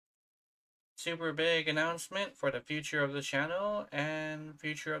super big announcement for the future of the channel and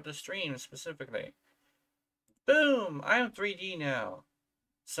future of the stream specifically. Boom! I'm 3D now.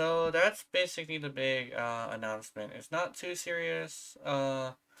 So that's basically the big announcement. It's not too serious,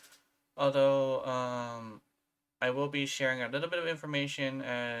 although I will be sharing a little bit of information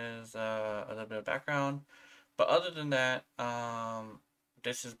as a little bit of background. But other than that,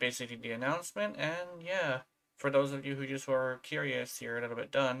 this is basically the announcement, and yeah, for those of you who just were curious, you're a little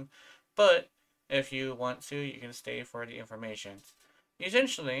bit done. But if you want to, you can stay for the information.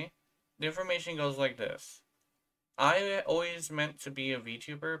 Essentially, the information goes like this. I always meant to be a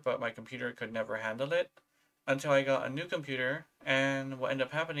VTuber, but my computer could never handle it until I got a new computer, and what ended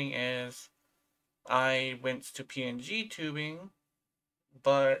up happening is I went to PNG tubing,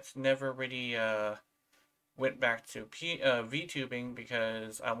 but never really went back to VTubing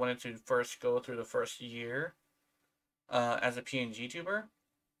because I wanted to first go through the first year as a PNG tuber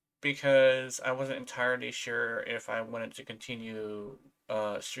because I wasn't entirely sure if I wanted to continue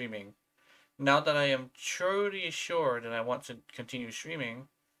streaming. Now that I am truly sure that I want to continue streaming,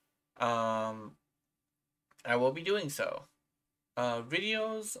 um, I will be doing so.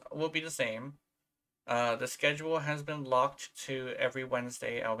 Videos will be the same. The schedule has been locked to every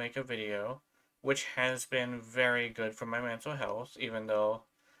Wednesday I'll make a video, which has been very good for my mental health, even though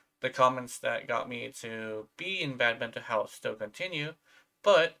the comments that got me to be in bad mental health still continue.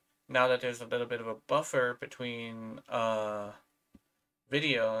 But now that there's a little bit of a buffer between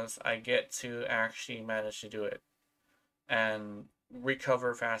videos, I get to actually manage to do it and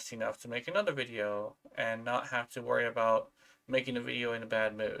recover fast enough to make another video and not have to worry about making a video in a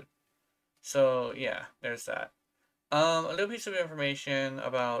bad mood. So yeah, there's that. A little piece of information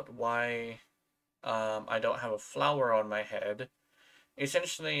about why I don't have a flower on my head.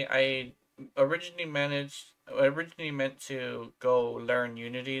 Essentially, I originally meant to go learn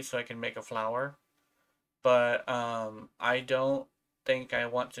Unity so I can make a flower, but I don't think I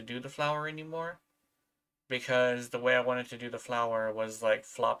want to do the flower anymore because the way I wanted to do the flower was like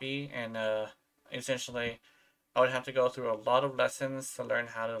floppy and essentially I would have to go through a lot of lessons to learn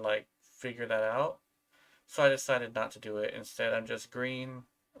how to like figure that out. So I decided not to do it. Instead, I'm just green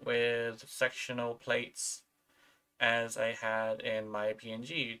with sectional plates as I had in my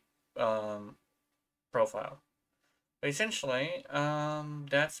PNG profile. But essentially,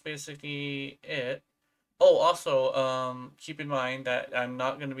 that's basically it. Oh, also, keep in mind that I'm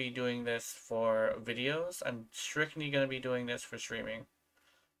not going to be doing this for videos. I'm strictly going to be doing this for streaming.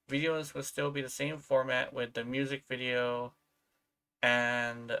 Videos will still be the same format with the music video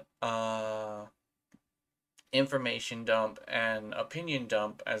and information dump and opinion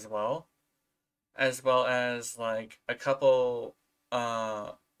dump as well as like a couple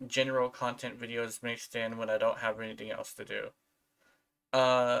general content videos mixed in when I don't have anything else to do.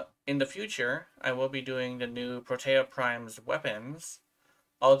 In the future, I will be doing the new Protea Prime's weapons,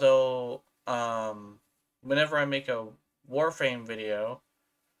 although whenever I make a Warframe video,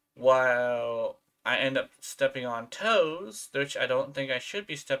 while I end up stepping on toes, which I don't think I should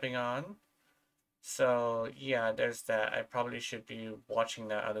be stepping on. So yeah, there's that. I probably should be watching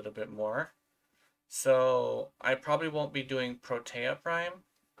that a little bit more. So I probably won't be doing Protea Prime.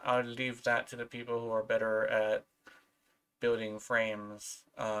 I'll leave that to the people who are better at building frames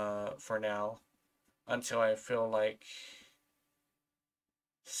for now until I feel like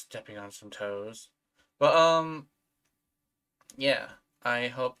stepping on some toes. But yeah, I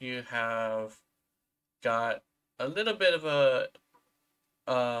hope you have got a little bit of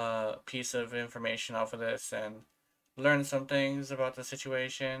a piece of information off of this and learn some things about the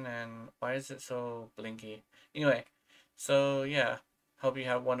situation. And why is it so blinky? Anyway, so yeah, hope you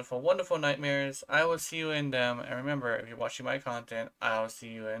have wonderful, wonderful nightmares. I will see you in them. And remember, if you're watching my content, I'll see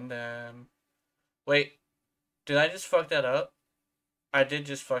you in them. Wait, did I just fuck that up? I did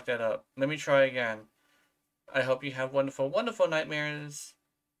just fuck that up. Let me try again. I hope you have wonderful, wonderful nightmares.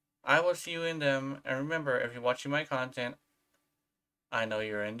 I will see you in them. And remember, if you're watching my content, I know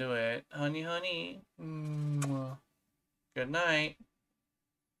you're into it. Honey, honey. Mwah. Good night.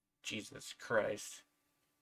 Jesus Christ.